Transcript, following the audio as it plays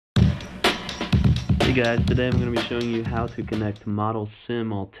Hey guys, today I'm going to be showing you how to connect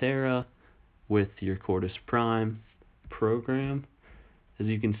Modelsim-Altera with your Quartus Prime program. As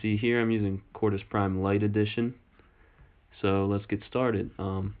you can see here, I'm using Quartus Prime Lite Edition. So let's get started.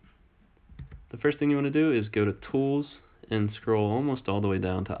 The first thing you want to do is go to Tools and scroll almost all the way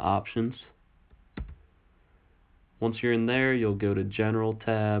down to Options. Once you're in there, you'll go to General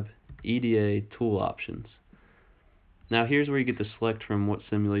tab, EDA Tool Options. Now here's where you get to select from what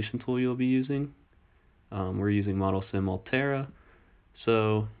simulation tool you'll be using. We're using Modelsim-Altera,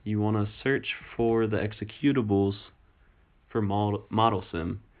 so you want to search for the executables for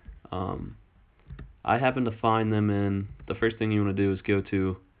Modelsim. I happen to find them in, the first thing you want to do is go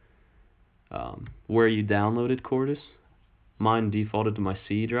to where you downloaded Quartus. Mine defaulted to my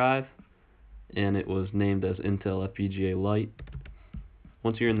C drive, and it was named as Intel FPGA Lite.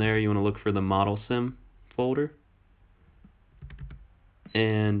 Once you're in there, you want to look for the Modelsim folder,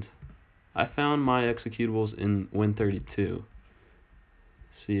 and I found my executables in Win32.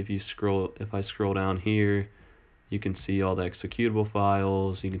 See, if I scroll down here, you can see all the executable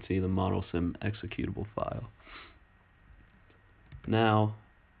files. You can see the Modelsim executable file. Now,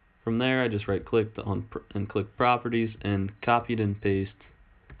 from there, I just right-clicked and click Properties and copied and pasted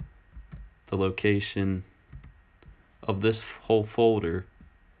the location of this whole folder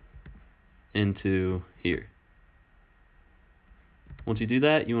into here. Once you do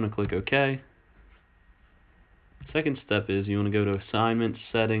that, you want to click OK. Second step is you want to go to Assignment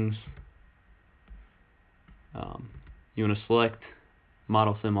Settings. You want to select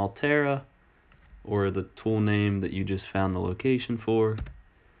Modelsim-Altera or the tool name that you just found the location for.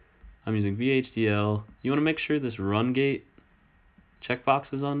 I'm using VHDL. You want to make sure this Run Gate checkbox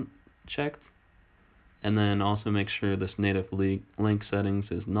is unchecked, and then also make sure this native link settings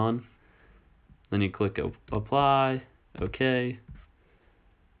is none. Then you click Apply, OK.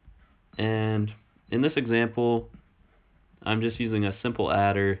 And in this example, I'm just using a simple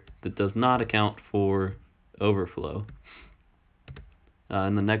adder that does not account for overflow.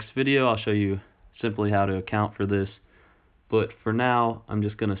 In the next video, I'll show you simply how to account for this, but for now, I'm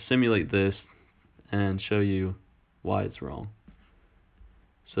just going to simulate this and show you why it's wrong.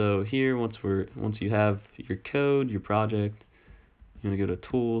 So here, once you have your code, your project, you're going to go to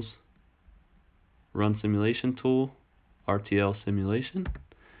Tools, Run Simulation Tool, RTL Simulation.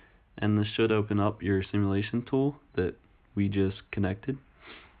 And this should open up your simulation tool that we just connected.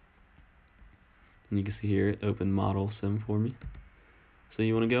 And you can see here it opened Modelsim for me. So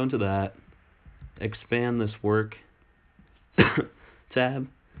you want to go into that, expand this Work tab,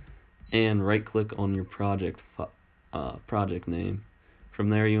 and right-click on your project name. From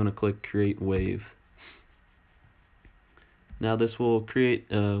there, you want to click Create Wave. Now this will create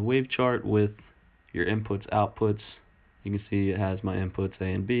a wave chart with your inputs, outputs. You can see it has my inputs A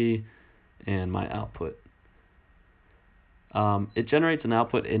and B and my output. It generates an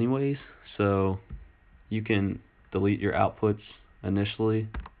output anyways, so you can delete your outputs initially.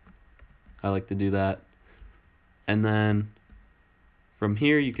 I like to do that. And then from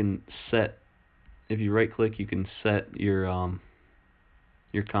here you can set, if you right click, you can set your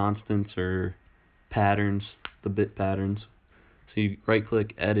constants or patterns, the bit patterns. So you right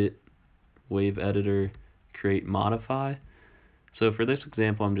click, edit, wave editor, create, modify. So for this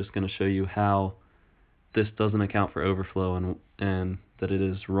example, I'm just going to show you how this doesn't account for overflow and that it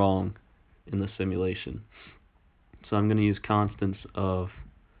is wrong in the simulation. So I'm going to use constants of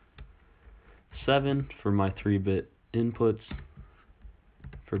 7 for my 3-bit inputs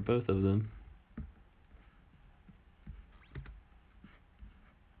for both of them.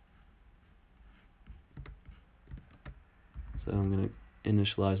 So I'm going to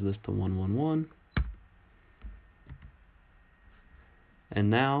initialize this to 111. And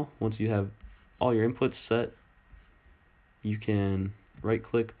now, once you have all your inputs set, you can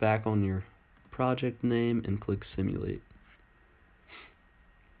right-click back on your project name and click Simulate.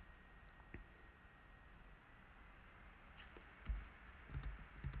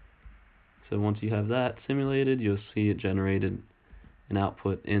 So once you have that simulated, you'll see it generated an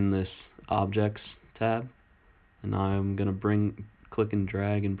output in this Objects tab. And now I'm going to click and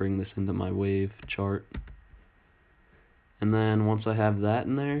drag and bring this into my wave chart. And then once I have that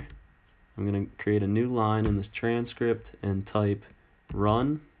in there, I'm going to create a new line in this transcript and type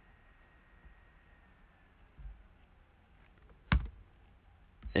run.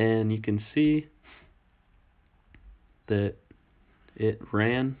 And you can see that it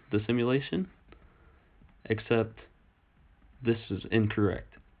ran the simulation, except this is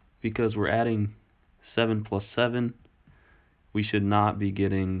incorrect. Because we're adding 7 plus 7, we should not be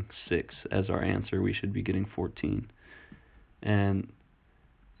getting 6 as our answer. We should be getting 14. And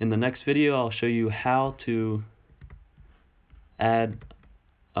In the next video, I'll show you how to add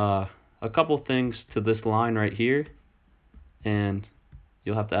a couple things to this line right here, and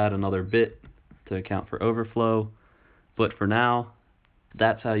you'll have to add another bit to account for overflow. But for now,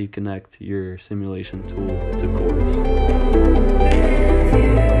 that's how you connect your simulation tool to Quartus.